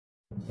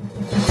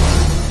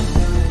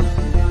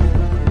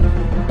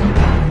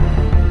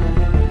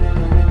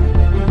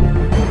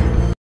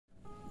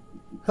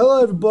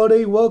Hello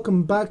everybody,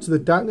 welcome back to the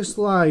Darkness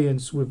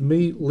Alliance with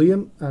me,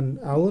 Liam and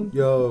Alan.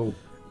 Yo.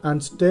 And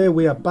today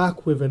we are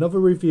back with another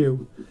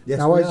review. Yes,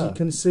 now as you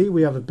can see,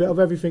 we have a bit of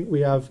everything.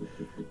 We have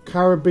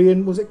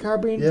Caribbean, was it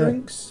Caribbean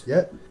drinks?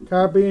 Yeah.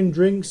 Caribbean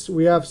drinks.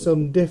 We have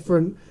some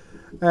different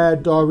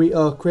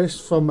Dorito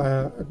crisps from,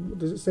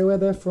 does it say where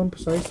they're from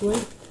precisely?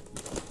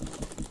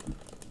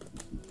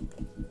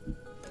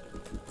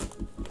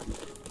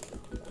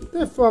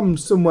 They're from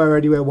somewhere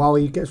anyway while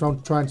he gets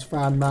around trying to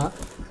find that.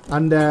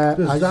 And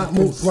there's that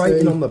much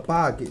writing on the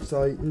bag, it's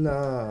like,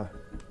 nah.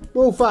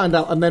 We'll find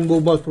out, and then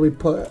we'll most probably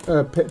put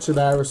a picture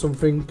there or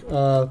something,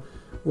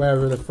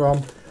 wherever they're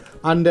from.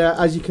 And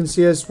as you can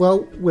see as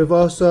well, we've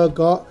also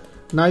got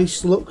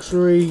nice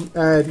luxury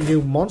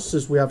new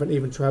monsters we haven't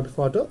even tried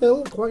before. Don't they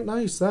look quite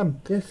nice,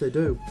 them? Yes, they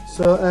do.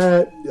 So,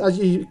 as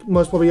you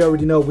most probably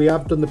already know, we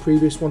have done the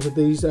previous ones of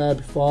these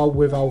before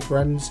with our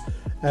friends.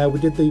 We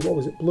did the, what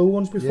was it, blue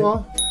ones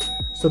before? Yeah.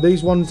 So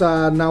these ones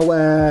are now,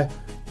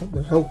 what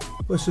the hell?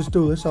 Let's just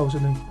do this. Are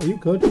you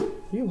good? Are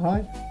you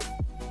high?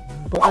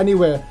 But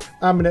anyway,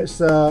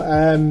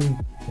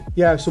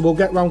 yeah, so we'll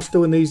get round to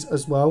doing these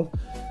as well.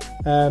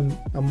 And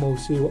we'll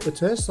see what they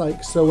taste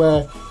like.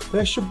 So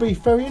they should be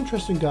very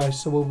interesting, guys.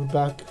 So we'll be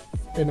back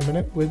in a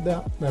minute with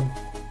that then.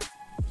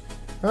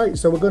 Alright,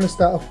 so we're going to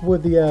start off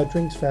with the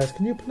drinks first.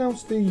 Can you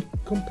pronounce the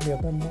company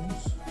of them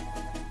ones?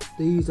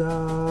 These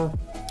are...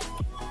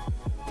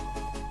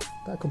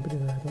 that company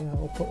there,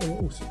 I'll put a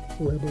little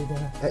label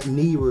there.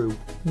 Neru.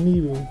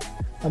 Neru.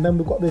 And then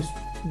we've got this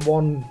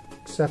one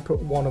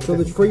separate one of. So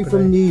there's three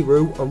from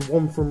Neru and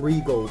one from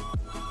Regal.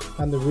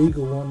 And the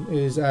Regal one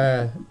is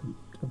I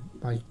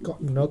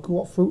got no clue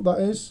what fruit that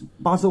is.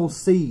 Basil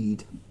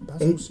seed.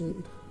 Basil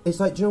seed. It's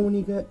like, do you know when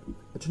you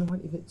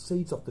get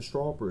seeds off the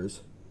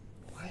strawberries?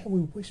 Why are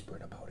we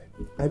whispering about it?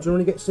 Do you know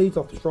when you get seeds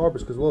off the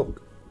strawberries? Because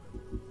look,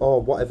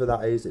 or whatever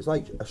that is, it's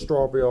like a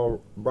strawberry or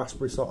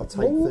raspberry sort of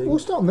type thing. We'll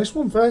start on this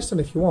one first, then,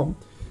 if you want.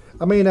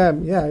 I mean,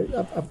 yeah,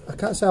 I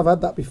can't say I've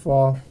had that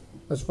before,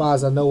 as far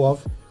as I know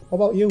of. What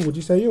about you? Would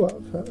you say you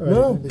have?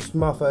 No, this is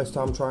my first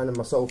time trying it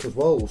myself as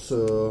well,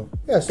 so...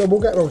 Yeah, so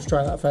we'll get around to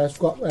trying that first.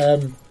 We've got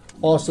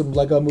awesome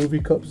Lego movie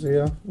cups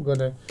here. We're going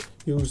to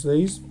use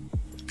these.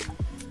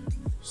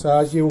 So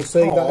as you will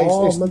see,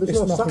 it's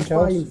no nothing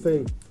else.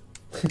 Thing.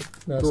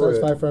 No, it's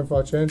satisfying friend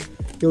for a change.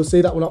 You'll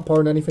see that we're not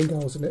pouring anything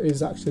else, and it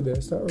is actually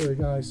this. Don't worry,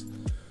 guys.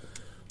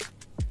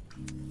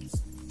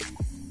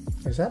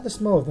 Is that the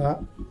smell of that?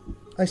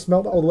 I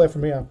smelled that all the way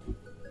from here.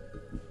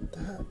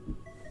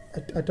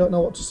 I don't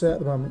know what to say at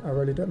the moment. I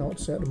really don't know what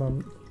to say at the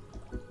moment.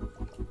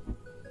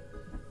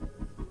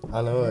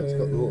 I know, it's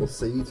got the little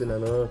seeds in, I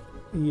know.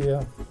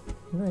 Yeah.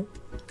 Right.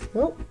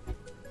 Well.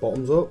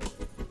 Bottoms up.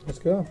 Let's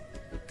go.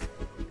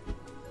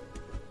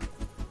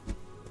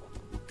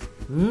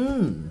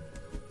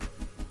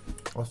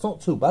 It's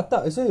not too bad,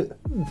 that, is it?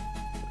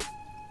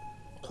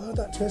 God,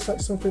 that tastes like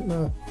something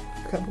now.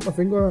 I can't put my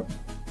finger on it.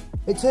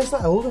 It tastes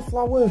like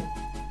elderflower.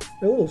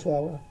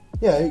 Elderflower?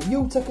 Yeah,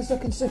 you take a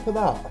second sip of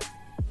that,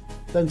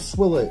 then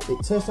swill it. It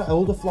tastes like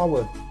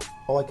elderflower.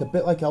 Or like a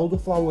bit like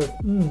elderflower.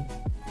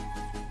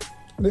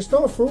 And it's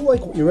not a fruit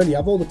like what you really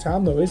have all the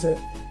time though, is it?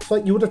 It's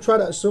like you would have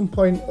tried it at some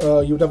point,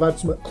 you would have had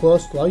something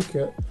close to like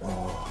it.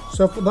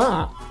 So for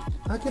that,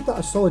 I give that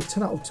a solid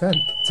 10 out of 10.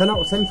 10 out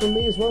of 10 from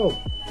me as well.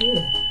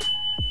 Yeah.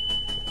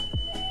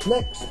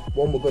 Next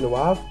one we're going to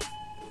have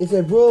is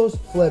a rose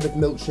flavoured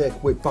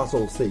milkshake with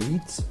basil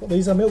seeds. But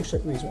these are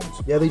milkshake, these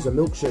ones? Yeah, these are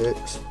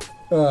milkshakes.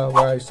 Oh,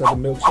 right, so the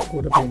milkshake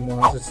would have been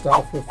wise to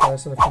start off with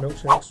first and the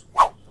milkshakes.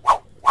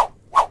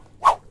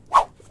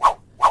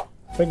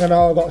 I think I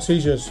know I got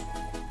seizures.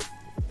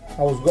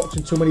 I was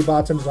watching too many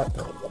bartenders like...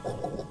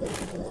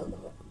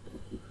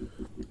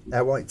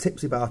 Right,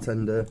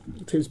 TipsyBartender.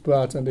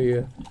 TipsyBartender,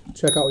 yeah.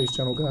 Check out his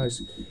channel,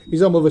 guys.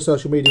 He's on other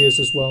social medias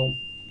as well.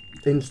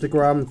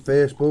 Instagram,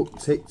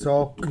 Facebook,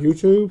 TikTok.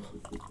 YouTube.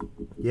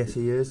 Yes,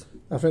 he is.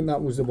 I think that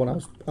was the one I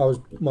was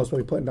most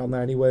probably putting down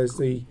there anyways,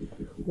 the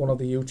one of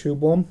the YouTube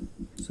one.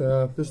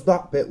 So there's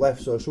that bit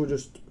left, so should we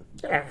just...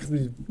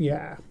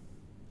 Yeah.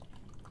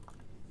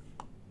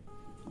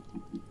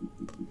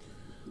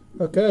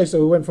 Okay, so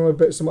we went from a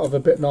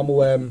bit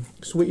normal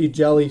sweetie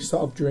jelly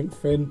sort of drink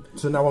thing.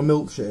 So now a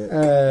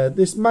milkshake.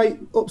 This might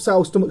upset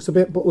our stomachs a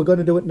bit, but we're going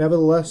to do it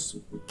nevertheless.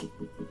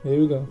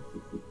 Here we go.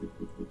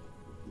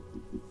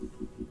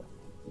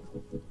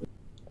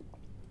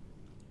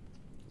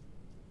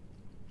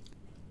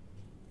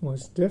 Well,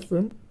 it's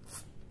different.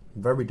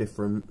 Very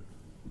different.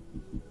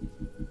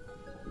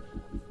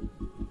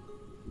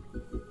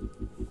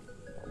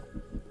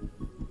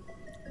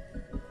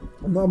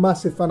 I'm not a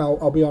massive fan,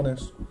 I'll be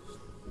honest.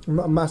 I'm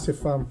not a massive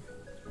fan.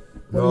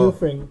 What do you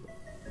think?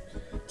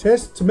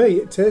 To me,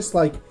 it tastes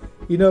like,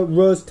 you know,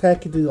 rose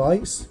turkey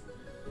delights.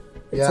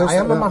 Yeah, I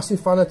am a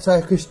massive fan of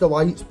Turkish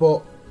delights,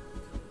 but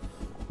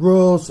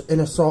rose in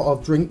a sort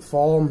of drink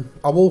form.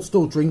 I will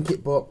still drink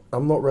it, but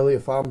I'm not really a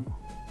fan.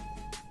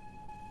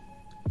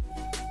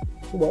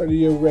 So what do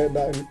you rate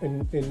that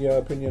in your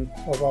opinion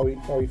of how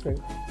you think?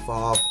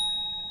 5.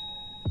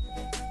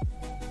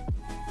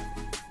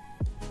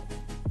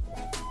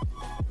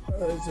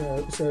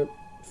 It's a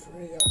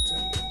 3 out of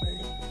 10 for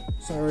me.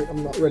 Sorry,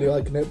 I'm not really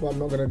liking it, but I'm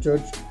not going to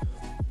judge.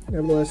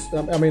 Nevertheless,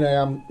 I mean, I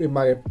am in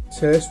my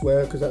taste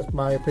way because that's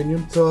my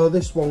opinion. So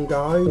this one,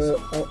 guys,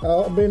 but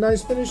it'll be a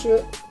nice finish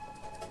it.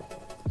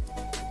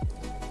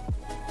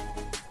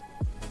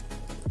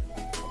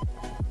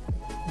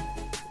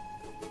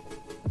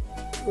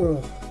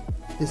 Ugh.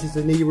 This is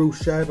the Nehru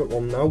sherbet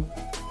one now.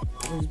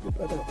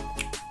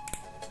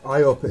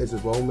 I hope it is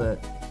as well, mate.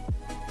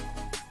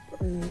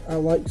 I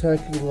like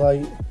Turkey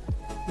Delight.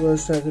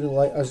 Whereas Turkey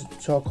Delight has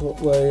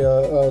chocolate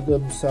layer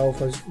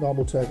themselves as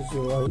normal Turkey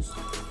Delights.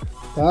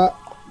 That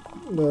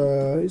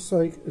it's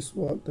like, it's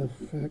what the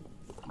fuck.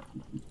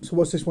 So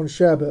what's this one?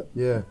 Sherbet.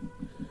 Yeah.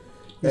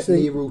 You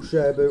see, Nehru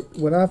sherbet.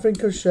 when I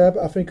think of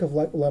sherbet, I think of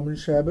like lemon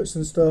sherbets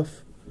and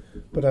stuff.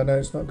 But I know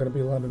it's not going to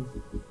be lemon.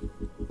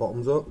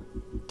 Bottoms up.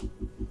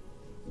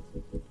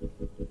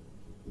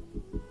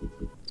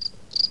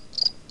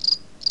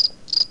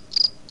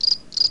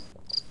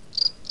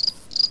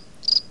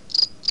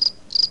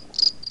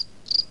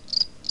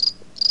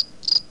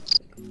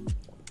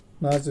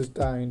 Mine's just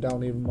dying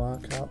down even more.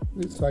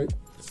 It's like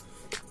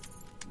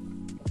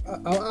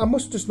I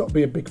must just not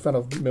be a big fan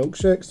of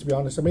milkshakes, to be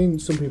honest. I mean,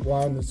 some people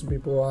are and some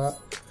people aren't.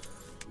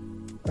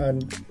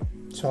 And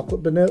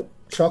chocolate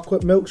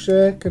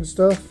milkshake and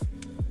stuff,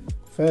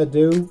 fair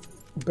do.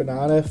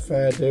 Banana,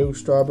 fair do.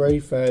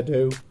 Strawberry, fair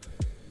do.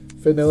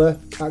 Vanilla,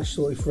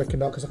 absolutely freaking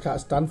not, because I can't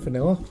stand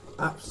vanilla.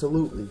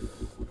 Absolutely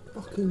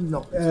fucking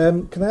not.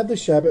 Can I have the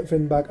sherbet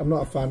thing back? I'm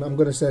not a fan. I'm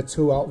going to say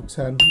 2 out of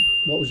 10.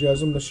 What was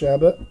yours on the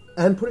sherbet?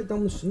 And put it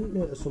down the sink,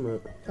 mate, or something.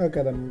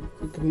 Okay, then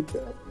you can eat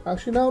it.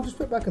 Actually, no, I'll just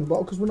put it back in the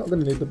bottle because we're not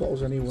going to need the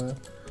bottles anyway.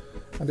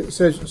 And it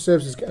serves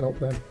us getting up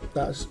then.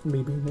 That's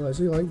me being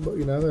lazy, like, but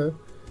you know,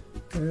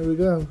 there we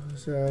go.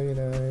 So, you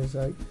know, it's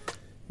like,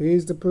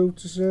 here's the proof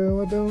to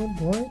show I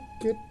don't like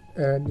it.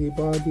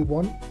 Anybody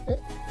want it?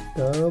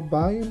 Go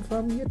buy them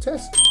from your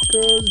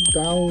Tesco's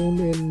down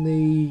in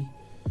the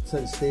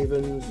St.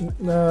 Stephen's.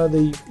 No,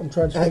 I'm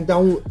trying to think.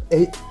 Down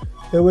it.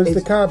 There was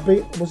the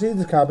Caribbean. Was it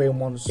the Caribbean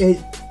ones? As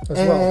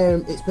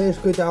well? It's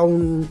basically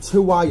down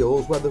 2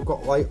 aisles where they've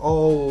got like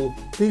all.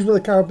 These were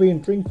the Caribbean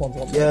drink ones,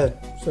 weren't they?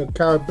 Yeah. So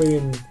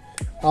Caribbean,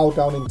 all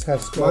down in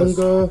Tesco's.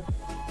 Mango.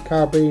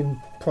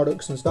 Caribbean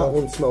products and stuff. That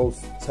one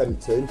smells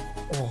tempting.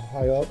 Oh,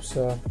 I hope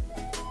so.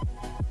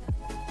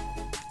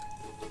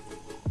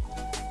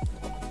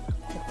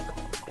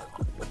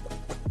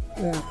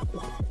 Yeah.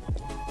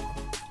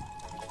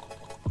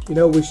 You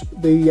know,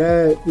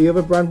 the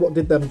other brand, what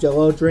did them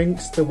Jello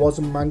drinks? There was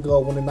a mango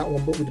one in that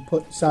one, but we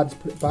decided to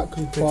put it back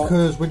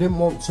because we didn't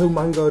want 2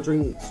 mango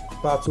drinks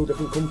by 2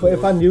 different companies. But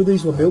if I knew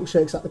these were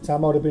milkshakes at the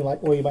time, I would have been like,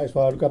 oh, you might as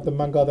well have grabbed the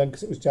mango then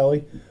because it was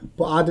jelly.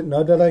 But I didn't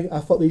know, did I? I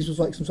thought these was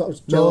like some sort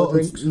of Jello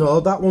drinks. No,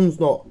 that one's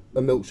not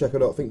a milkshake, I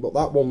don't think, but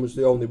that one was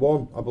the only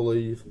one, I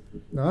believe.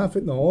 No, I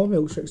think they're all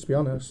milkshakes, to be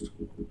honest.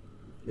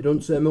 It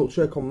doesn't say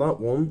milkshake on that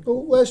one.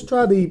 Well, let's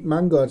try the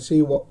mango and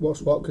see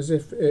what's what, because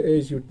if it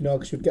is, you'd know,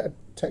 because you'd get a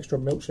texture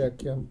of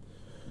milkshake. But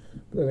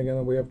then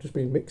again, we have just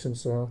been mixing,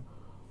 so.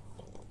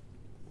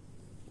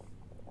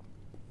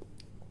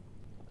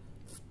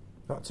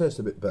 That tastes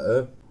a bit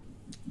better.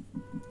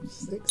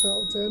 6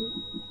 out of 10.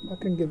 I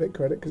can give it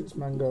credit because it's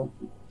mango.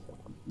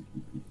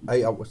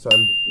 8 out of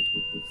 10.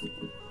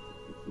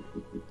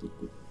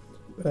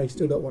 But I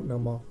still don't want no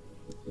more.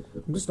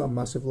 I'm just not a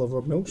massive lover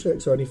of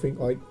milkshakes or anything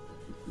like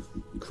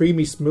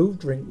creamy smooth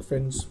drink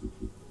things.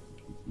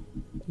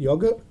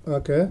 Yogurt?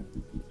 Okay.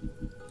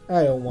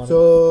 I don't want it.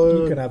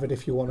 You can have it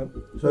if you want it.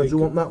 So do you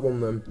want that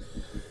one then?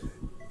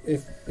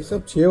 If it's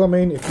up to you. I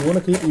mean, if you want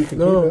to keep it, you can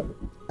keep it.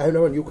 I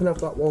know, and you can have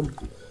that one.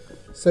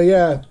 So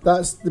yeah,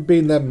 that's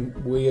been them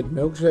weird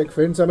milkshake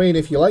things. I mean,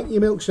 if you like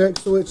your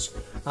milkshakes, which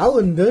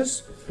Alan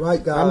does,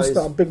 right, guys, I'm just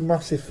not a big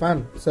massive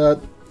fan.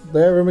 So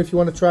there them if you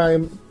want to try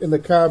them in the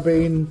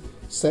Caribbean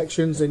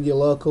sections in your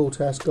local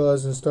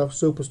Tesco's and stuff.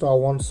 Superstar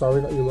ones,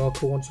 sorry, not your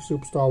local ones, your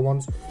Superstar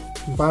ones.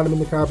 You can find them in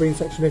the Caribbean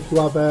section if you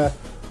have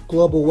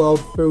global world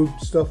food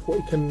stuff what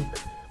you can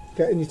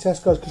get in your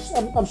Tesco's, because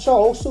I'm sure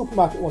all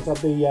supermarket ones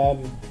have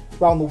the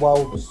round the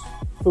world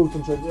food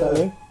and drinks, don't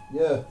they?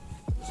 Yeah.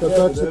 So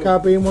go to the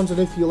Caribbean ones, and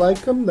if you like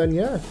them, then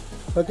yeah,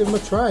 I'll give them a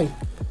try.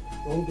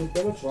 Well, give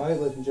them a try,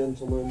 ladies and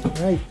gentlemen.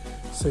 Right,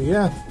 so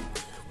yeah.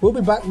 We'll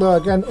be back though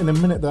again in a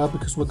minute though,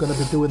 because we're going to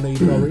be doing the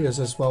Doritos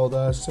as well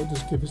there, so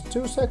just give us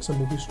 2 seconds and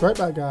we'll be straight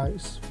back,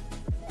 guys.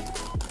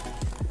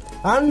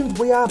 And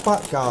we are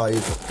back,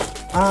 guys,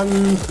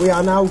 and we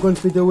are now going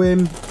to be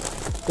doing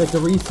the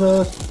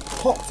Doritos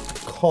Hot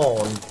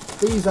Corn.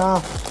 These are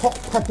hot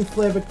pepper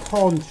flavoured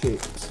corn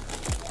chips.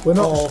 We're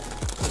not...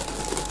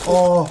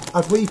 Or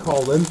as we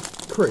call them,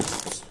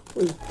 crisps.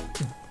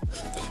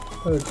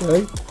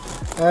 Okay.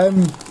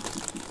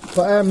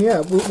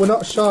 Yeah, we're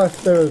not sure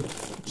if they're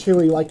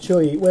chewy like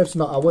chili waves,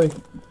 not, are we?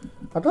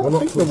 I don't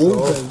think they will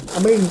be. I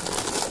mean,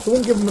 they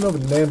wouldn't give them another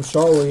name,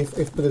 surely,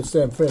 if they're the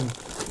same thing.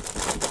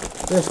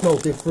 They smell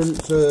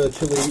different to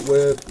chili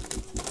wave.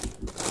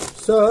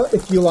 So,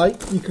 if you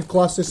like, you could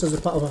class this as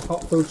a part of a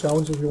hot food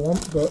challenge if you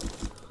want, but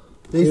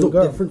These look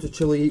different to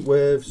chili heat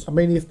waves. I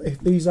mean, if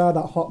these are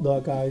that hot though,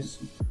 guys.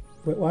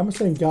 Wait, why am I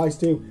saying guys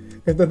too?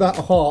 If they're that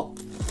hot,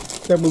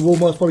 then we will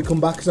most probably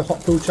come back as a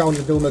hot food challenge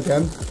and do them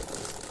again.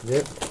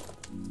 Yep.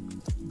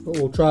 But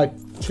we'll try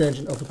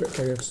changing it up a bit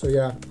for you. So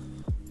yeah,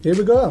 here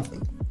we go.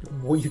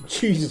 Oh, you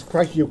Jesus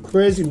Christ, you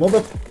crazy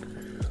mother!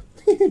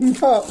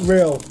 Not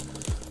real.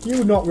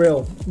 You not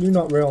real. You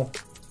not real.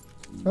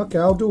 Okay,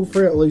 I'll do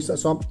 3 at least.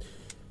 That's all.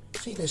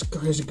 See this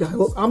crazy guy.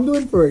 Look, I'm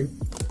doing 3,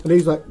 and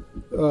he's like,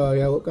 oh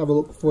yeah, look, have a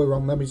look before we're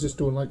on them. He's just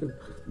doing like a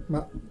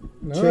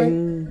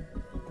ching.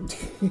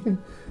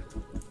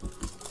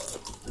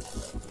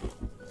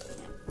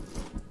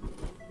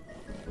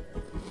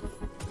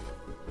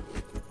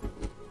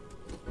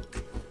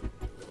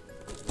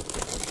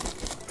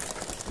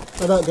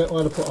 I don't get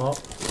why they put hot.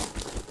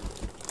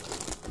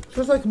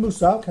 Feels like a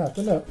moussaka,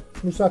 doesn't it?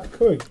 Moussaka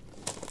curry.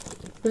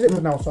 Is it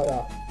pronounced like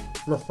that?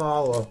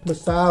 Masala.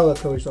 Masala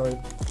curry, sorry.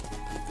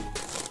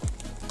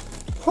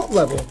 Hot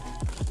level.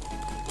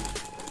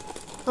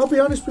 I'll be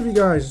honest with you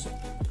guys.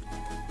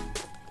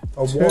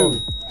 A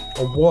 1.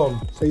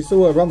 So you're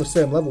still around the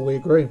same level, we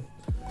agree.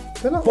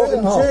 They're not But really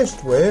in hot.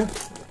 taste way,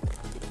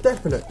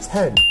 definite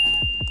 10.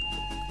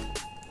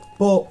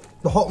 But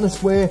the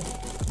hotness way,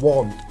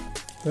 1.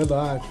 They're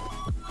bad.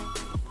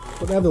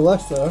 But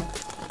nevertheless, though,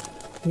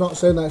 I'm not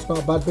saying that it's not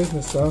a bad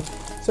business, though.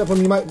 Except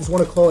when you might just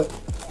want to call it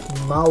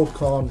mild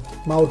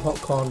hot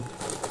corn.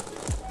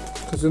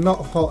 Because they're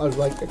not hot as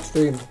like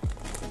extreme.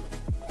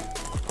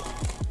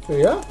 So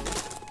yeah,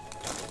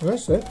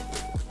 that's it.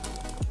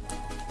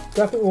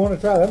 Definitely want to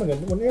try them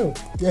again, wouldn't you?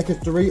 Yeah, because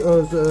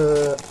Doritos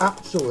are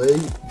actually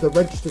the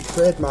registered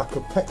trademark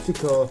of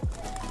PepsiCo.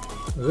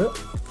 Is it?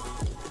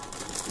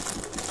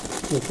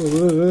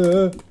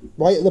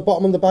 Right at the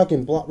bottom of the bag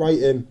in black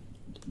writing.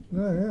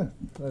 Oh yeah,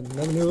 I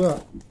never knew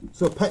that.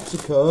 So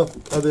PepsiCo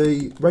are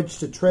the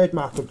registered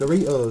trademark of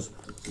Doritos.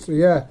 So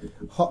yeah,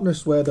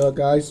 hotness way though,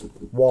 guys.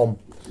 1.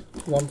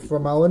 1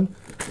 from Alan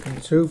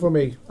and 2 from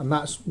me, and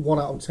that's 1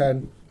 out of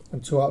 10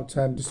 and 2 out of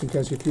 10, just in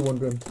case if you're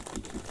wondering.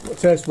 But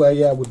taste way,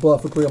 yeah, we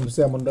both agree on the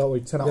same one, don't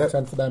we? 10 out of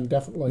 10 for them,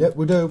 definitely. Yep,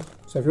 we do.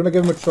 So if you want to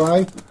give them a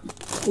try,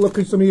 look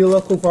in some of your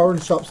local foreign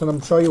shops, and I'm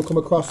sure you'll come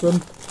across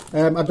them.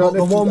 I don't know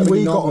the one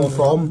we got them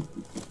from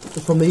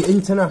is from the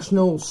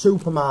International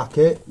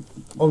Supermarket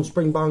on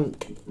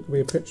Springbank. There'll be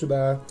a picture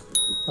there,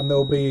 and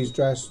there'll be his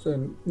dressed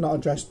and not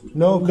addressed.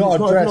 No, not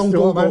addressed. on Do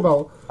you know what I'm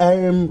Google.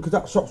 about? Because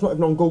that shop's not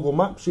even on Google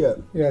Maps yet.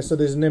 Yeah, so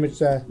there's an image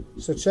there.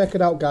 So check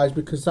it out, guys,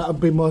 because that would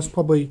be most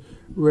probably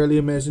really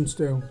amazing to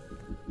do.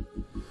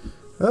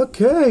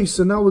 Okay,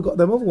 so now we've got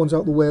them other ones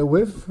out the way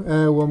with.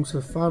 We're on to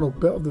the final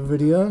bit of the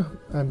video,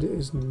 and it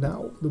is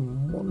now the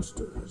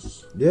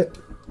monsters. Yep.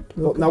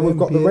 Look But now at we've them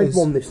got the red beers.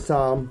 one this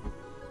time.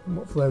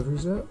 What flavour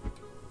is it?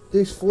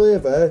 This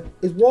flavour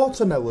is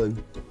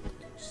watermelon.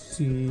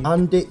 See.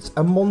 And it's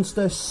a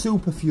Monster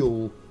Super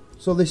Fuel.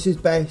 So this is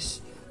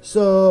best.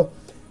 So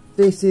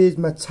this is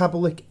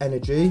metabolic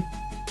energy.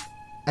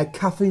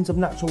 Caffeine's of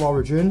natural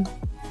origin.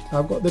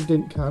 I've got the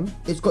dint can.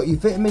 It's got your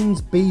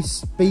vitamins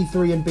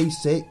B3 and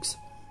B6.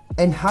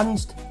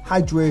 Enhanced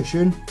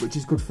hydration, which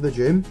is good for the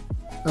gym.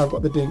 I've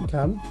got the dint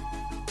can.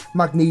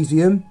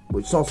 Magnesium,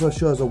 which also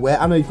shows the weight.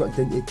 I know you've got a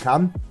dinted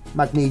can.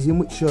 Magnesium,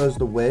 which shows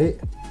the weight.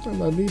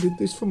 And I needed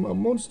this for my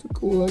monster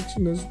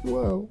collection as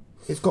well.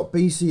 It's got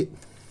BC.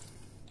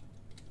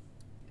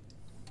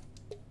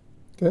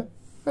 Okay,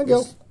 thank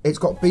you. It's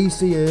got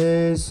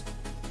BCAAs.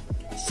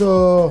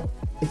 So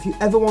if you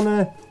ever want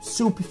a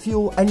super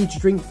fuel energy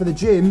drink for the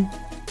gym,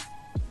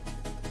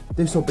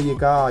 this will be your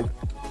guy.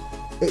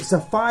 It's a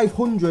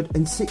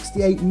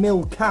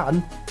 568ml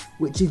can,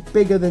 which is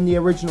bigger than the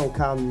original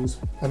cans.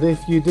 And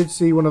if you did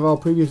see one of our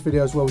previous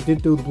videos where we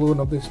did do the blue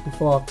one of this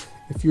before,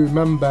 if you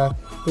remember,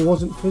 it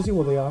wasn't fizzy,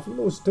 were they? I think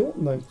it was still,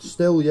 weren't they?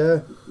 Still,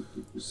 yeah.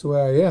 So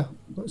yeah,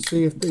 let's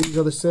see if these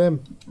are the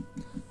same.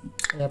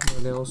 I have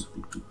my nails.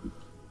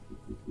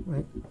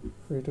 Right,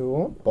 3, 2,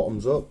 1.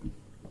 Bottoms up.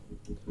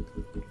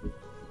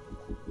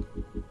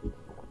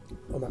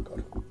 Oh my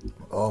god.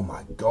 Oh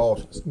my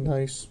god. It's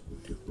nice.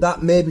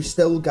 That may be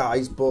still,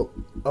 guys, but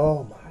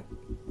oh my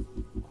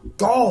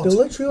god. They're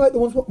literally like the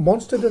ones what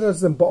Monster did as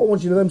them bottle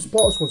ones. You know them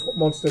sports ones what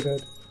Monster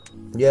did?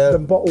 Yeah.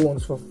 Them bottle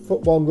ones for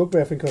football and rugby,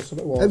 I think, or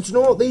something it was. And do you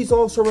know what these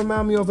also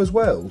remind me of as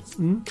well?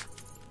 Mm?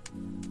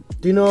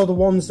 Do you know the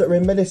ones that are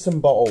in medicine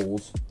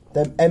bottles?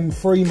 Them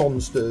M3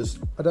 monsters.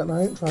 I don't know,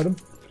 I ain't tried them.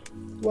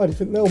 Why do you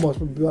think they almost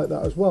would be like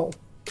that as well?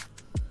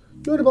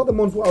 You heard about the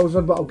ones what I was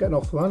on about getting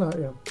off the line, aren't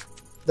you?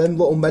 Them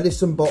little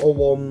medicine bottle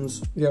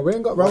ones. Yeah, we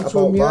ain't got round Like to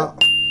them yet.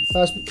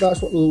 that.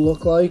 That's what they'll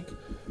look like.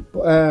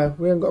 But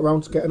we ain't got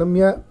around to getting them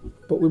yet.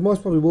 But we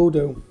most probably will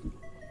do.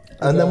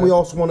 And then we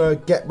also want to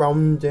get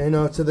round, you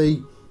know, to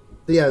the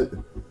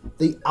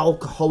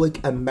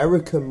alcoholic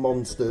American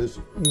monsters.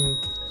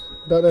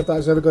 I don't know if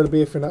that's ever going to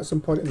be a thing at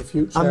some point in the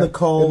future. And they're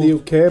called, in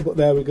the UK, but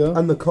there we go.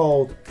 And they're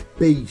called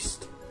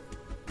Beast.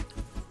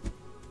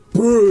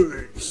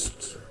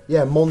 Beast.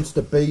 Yeah,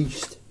 Monster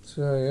Beast.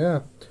 So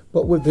yeah,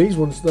 but with these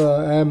ones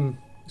though,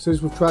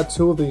 since we've tried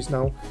 2 of these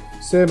now.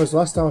 Same as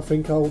last time, I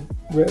think I'll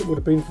rate it would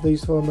have been for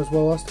these for them as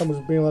well. Last time was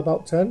being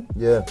about 10.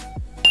 Yeah.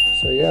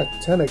 So yeah,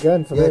 10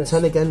 again for this. Yeah,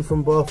 10 again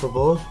from both of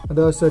us. And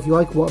also, if you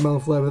like watermelon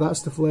flavour,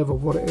 that's the flavour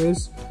of what it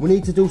is. We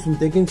need to do some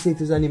digging, see if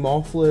there's any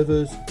more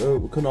flavours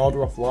we can order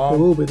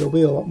offline. There'll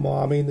be a lot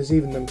more. I mean, there's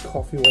even them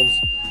coffee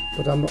ones,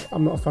 but I'm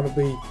not a fan of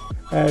the.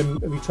 Have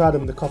you tried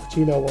them, the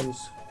cappuccino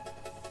ones?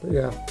 But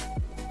yeah.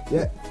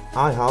 Yeah,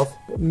 I have.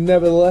 But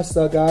nevertheless,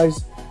 though,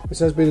 guys, this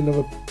has been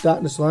another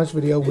Darkness Lounge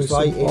video with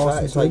some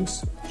awesome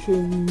drinks.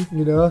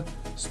 You know,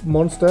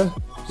 Monster,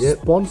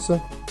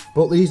 sponsor.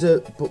 But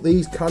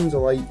these cans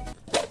are like.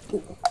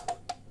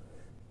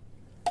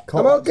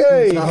 I'm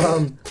okay.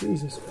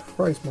 Jesus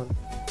Christ, man.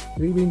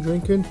 Have you been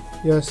drinking?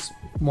 Yes,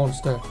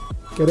 Monster.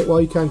 Get it while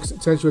you can, because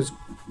it tells you as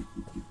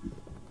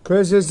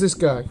crazy as this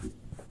guy.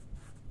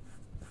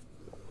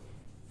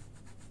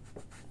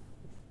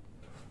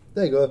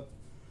 There you go.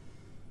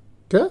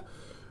 Okay?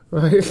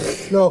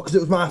 Right. No, because it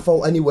was my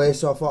fault anyway,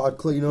 so I thought I'd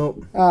clean up.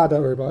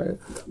 Don't worry about it.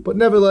 But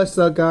nevertheless,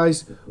 though,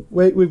 guys,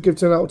 we've given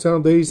 10 out of 10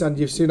 of these, and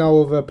you've seen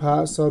our other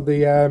parts of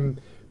the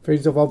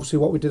things of obviously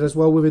what we did as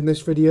well within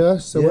this video.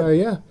 So,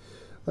 yeah,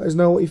 let us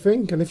know what you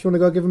think. And if you want to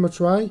go give them a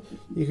try,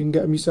 you can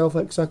get them yourself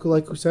exactly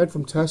like we said,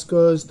 from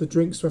Tesco's. The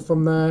drinks are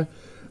from there.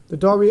 The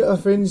Dorito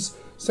things,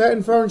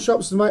 certain foreign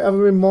shops, there might have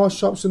been more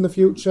shops in the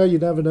future, you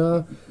never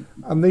know.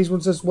 And these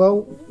ones as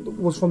well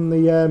was from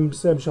the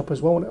same shop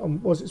as well.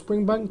 Was it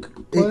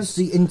Springbank place? It's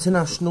the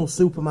International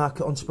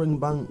Supermarket on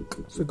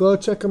Springbank. So go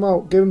check them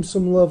out, give them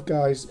some love,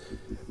 guys.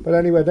 But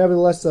anyway,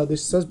 nevertheless, though,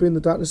 this has been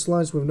the Darkness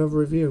Alliance with another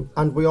review.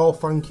 And we all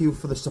thank you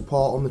for the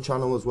support on the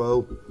channel as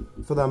well,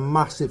 for their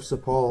massive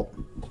support.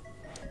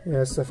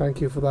 Yes, so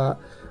thank you for that.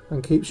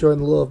 And keep showing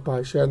the love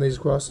by sharing these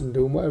across and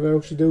doing whatever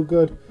else you do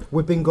good.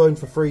 We've been going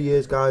for 3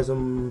 years, guys,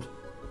 and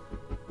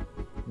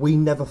we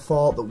never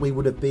thought that we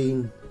would have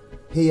been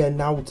here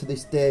now to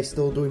this day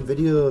still doing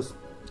videos.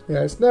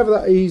 Yeah, it's never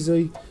that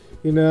easy,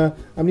 you know.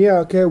 And yeah,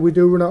 okay, we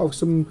do run out of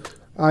some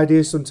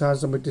ideas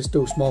sometimes and we just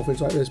do small things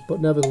like this, but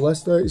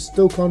nevertheless, there is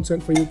still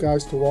content for you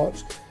guys to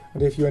watch.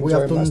 And if you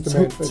enjoy them, that's the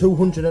main thing.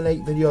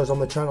 208 videos on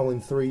the channel in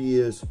 3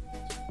 years.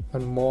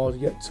 And more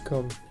yet to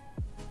come.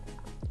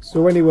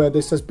 So anyway,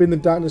 this has been the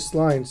Darkness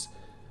Alliance.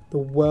 The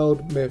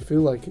world may feel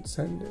like it's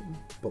ending,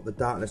 but the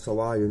Darkness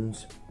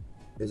Alliance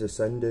is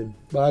ascending.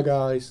 Bye,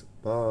 guys.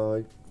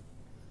 Bye.